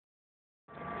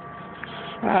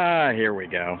Here we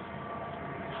go.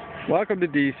 Welcome to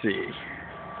D.C.,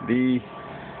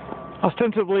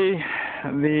 ostensibly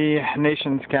the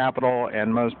nation's capital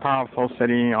and most powerful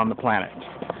city on the planet.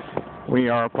 We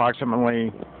are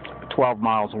approximately 12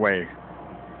 miles away,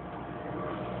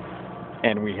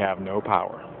 and we have no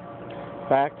power. In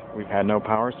fact, we've had no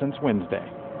power since Wednesday.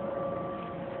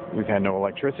 We've had no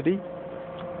electricity.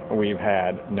 We've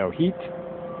had no heat.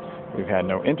 We've had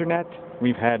no internet.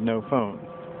 We've had no phone.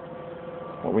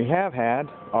 What we have had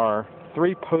are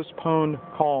 3 postponed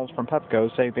calls from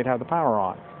Pepco saying they'd have the power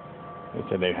on. They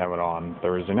said they'd have it on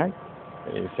Thursday night.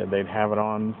 They said they'd have it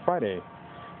on Friday.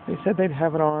 They said they'd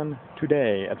have it on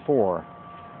today at 4.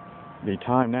 The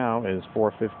time now is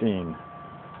 4:15.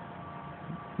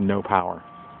 No power.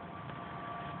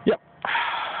 Yep.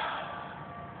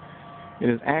 It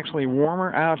is actually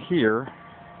warmer out here,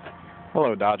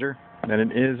 hello Dodger, than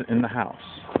it is in the house.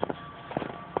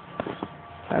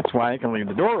 That's why I can leave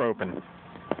the door open,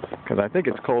 because I think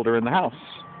it's colder in the house.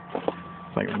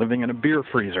 It's like living in a beer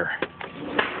freezer.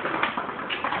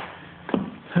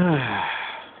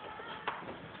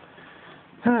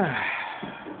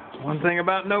 One thing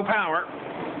about no power,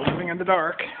 living in the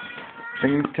dark,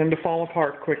 things tend to fall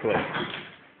apart quickly.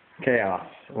 Chaos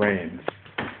reigns.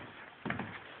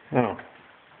 Oh.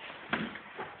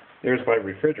 There's my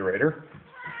refrigerator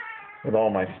with all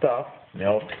my stuff.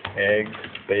 Milk, eggs,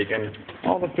 bacon,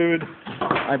 all the food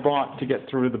I bought to get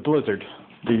through the blizzard,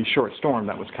 the short storm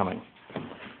that was coming.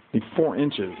 The 4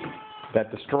 inches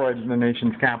that destroyed the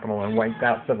nation's capital and wiped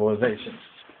out civilization.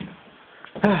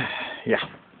 Yeah.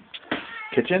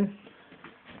 Kitchen.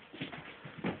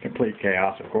 Complete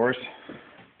chaos, of course.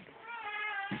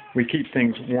 We keep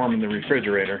things warm in the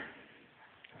refrigerator.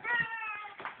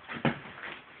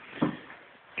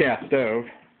 Gas stove,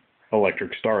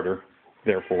 electric starter,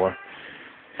 therefore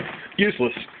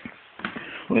useless.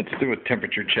 Let's do a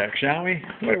temperature check, shall we?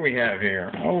 What do we have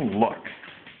here? Oh, look.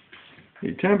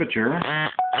 The temperature.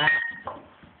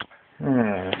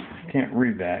 Can't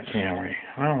read that, can we?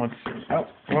 Well, let's see. Oh,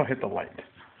 we'll hit the light.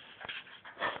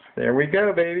 There we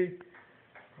go, baby.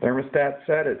 Thermostat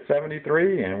set at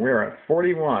 73, and we're at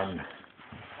 41.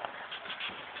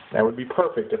 That would be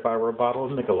perfect if I were a bottle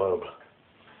of Michelob.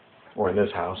 Or in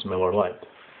this house, Miller Lite.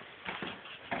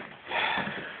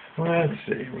 Let's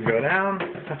see. We go down.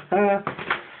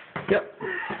 Yep.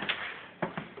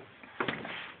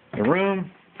 The room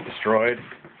destroyed.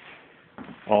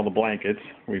 All the blankets.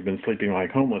 We've been sleeping like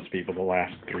homeless people the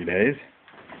last 3 days.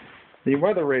 The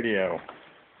weather radio.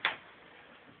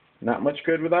 Not much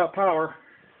good without power.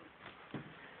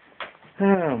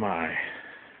 Oh my.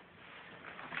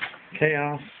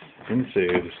 Chaos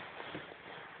ensues.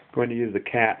 Going to use the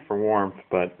cat for warmth,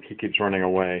 but he keeps running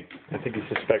away. I think he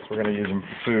suspects we're going to use him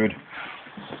for food.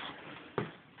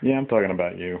 Yeah, I'm talking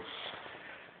about you.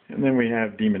 And then we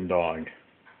have Demon Dog.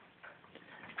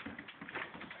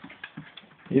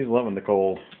 He's loving the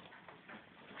cold.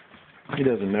 He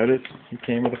doesn't notice. He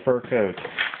came with a fur coat.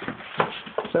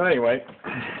 So anyway,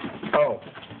 oh,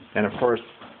 and of course,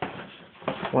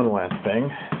 one last thing,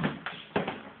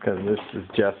 because this is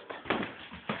just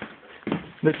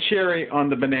the cherry on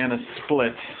the banana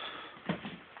split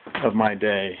of my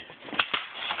day.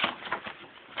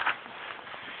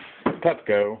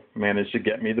 Pepco managed to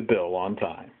get me the bill on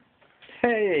time.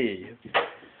 Hey!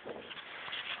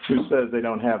 Who says they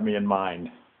don't have me in mind?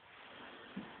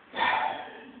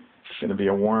 It's going to be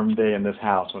a warm day in this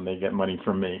house when they get money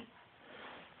from me.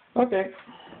 Okay,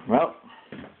 well,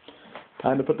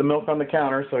 time to put the milk on the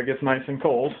counter so it gets nice and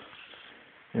cold,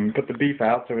 and put the beef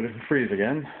out so it doesn't freeze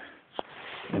again.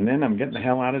 And then I'm getting the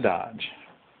hell out of Dodge.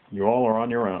 You all are on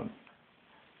your own.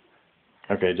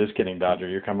 Okay, just kidding, Dodger.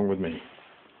 You're coming with me.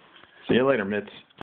 See you later, Mitts.